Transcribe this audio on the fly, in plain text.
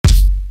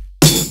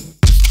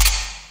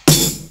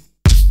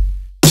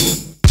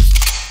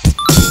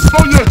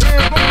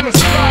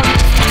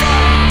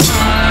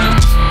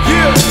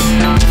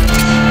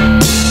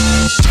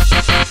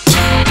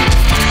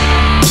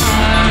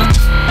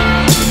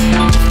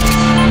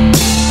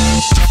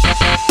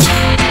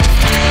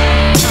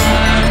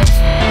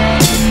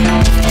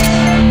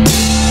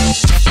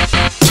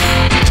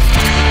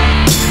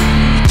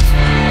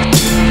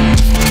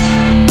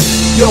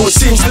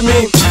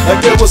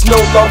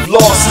love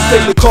lost. The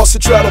thing that costs to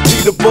try to be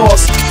the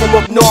boss. From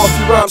up north,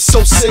 you rhyme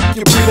so sick,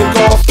 you're breathing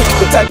golf.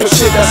 The type of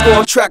shit that's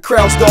gonna attract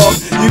crowds, dog.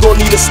 You gon'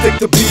 need a stick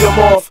to beat them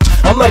off.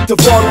 I'm like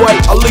Devon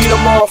White, I'll lead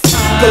them off.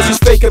 Cause these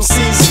fake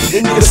MCs,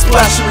 they need a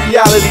splash of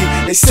reality.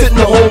 They sitting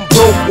at home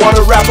broke,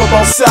 wanna rap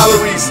about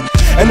salaries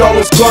and all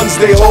those guns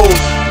they hold.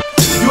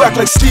 You act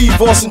like Steve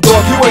Austin, dog,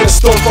 you ain't a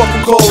stone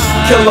fucking cold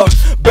killer.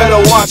 Better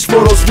watch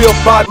for those real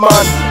bad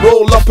man.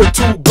 Roll up in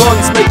 2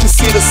 guns, make you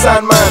see the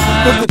sign, man.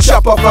 Put the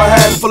chop off our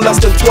hand for less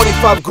than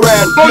 25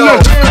 grand. Yo,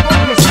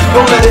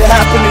 don't let it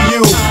happen to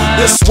you.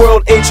 This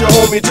world ain't your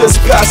home, you're just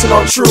passing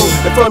on true.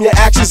 And from your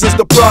actions is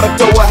the product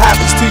of what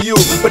happens to you.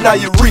 But now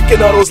you're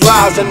reeking all those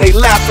lies and they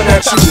laughing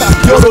at you.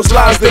 Yo, those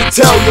lies they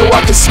tell you, I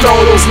can smell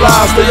those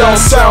lies. They all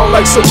sound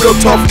like some real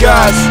tough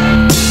guys.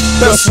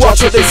 Let's watch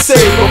what they say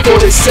before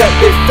they set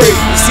their fate.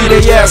 You see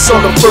they ass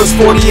on the first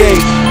 48.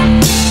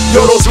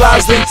 Yo, those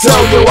lies they tell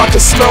you, I can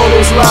smell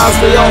those lies.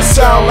 They all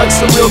sound like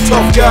some real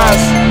tough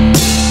guys.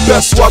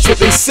 Best watch what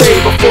they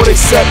say before they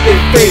set their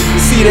fate. You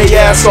see they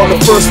ass on the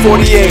first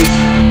 48.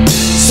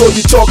 So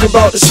you talk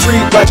about the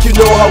street like you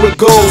know how it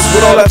goes,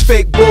 with all that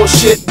fake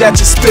bullshit that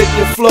you spit in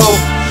your flow.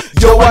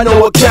 Yo, I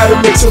know a cat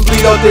that makes them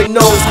bleed out their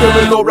nose.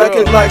 Criminal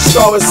record like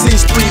Star Wars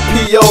sees 3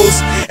 POs.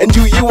 And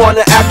you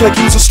wanna act like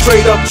you's a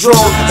straight up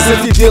drone, as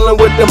if you're dealing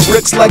with them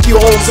bricks like you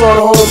homes on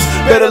homes.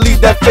 Better leave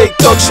that fake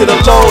thug shit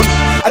alone.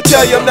 I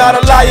tell you I'm not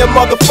a liar,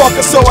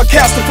 motherfucker, so I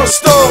cast the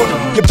first stone.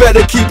 You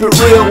better keep it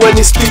real when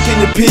you're speaking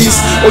your piece,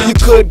 or you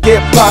could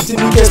get popped and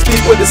you can't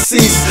speak with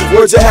deceased.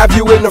 Words that have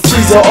you in the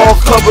freezer all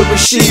covered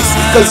with sheets,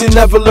 cause you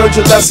never learned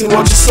your lesson,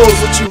 what you sows,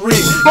 what you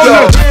reap.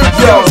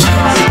 Yo,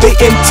 they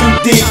in too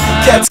deep.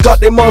 Cats got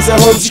their moms at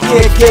home, you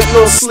can't get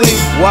no sleep.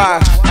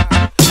 Why?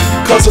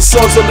 Cause the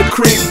sun's on the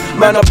creep.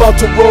 Man, I'm about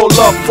to roll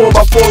up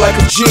 4x4 like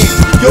a Jeep.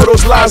 Yo,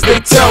 those lies they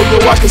tell you,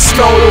 I can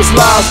smell those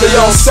lies. They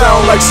all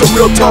sound like some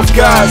real tough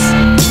guys.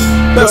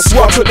 Best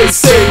watch what they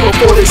say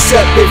before they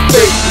set their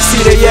fate. You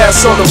see they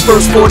ass on the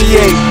first 48.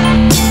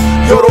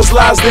 Yo, those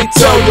lies they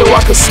tell you,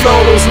 I can smell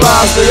those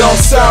lies. They all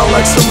sound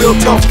like some real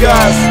tough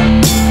guys.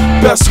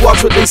 Best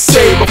watch what they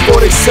say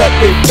before they set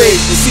their fate.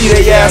 You see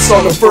they ass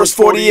on the first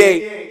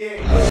 48.